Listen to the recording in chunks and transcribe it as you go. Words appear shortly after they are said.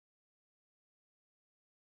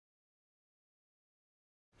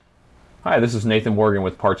Hi, this is Nathan Morgan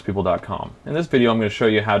with PartsPeople.com. In this video I'm going to show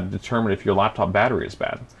you how to determine if your laptop battery is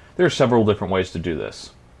bad. There are several different ways to do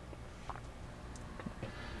this.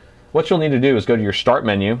 What you'll need to do is go to your Start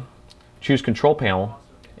menu, choose Control Panel,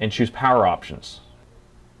 and choose Power Options.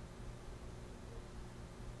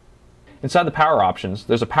 Inside the Power Options,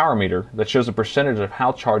 there's a power meter that shows a percentage of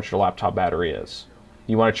how charged your laptop battery is.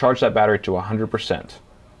 You want to charge that battery to 100%.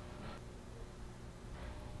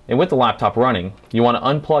 And with the laptop running, you want to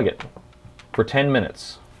unplug it for 10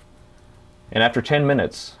 minutes. And after 10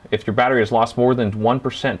 minutes, if your battery has lost more than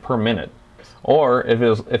 1% per minute, or if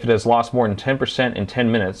it has lost more than 10% in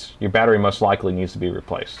 10 minutes, your battery most likely needs to be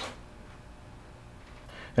replaced.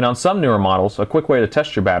 And on some newer models, a quick way to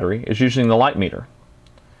test your battery is using the light meter.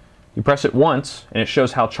 You press it once and it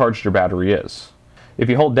shows how charged your battery is. If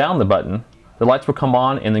you hold down the button, the lights will come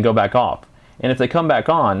on and then go back off. And if they come back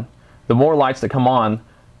on, the more lights that come on,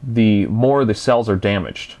 the more the cells are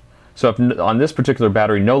damaged. So if on this particular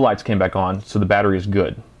battery no lights came back on, so the battery is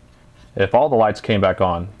good. If all the lights came back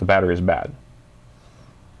on, the battery is bad.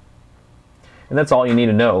 And that's all you need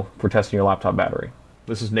to know for testing your laptop battery.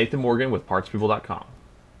 This is Nathan Morgan with PartsPeople.com.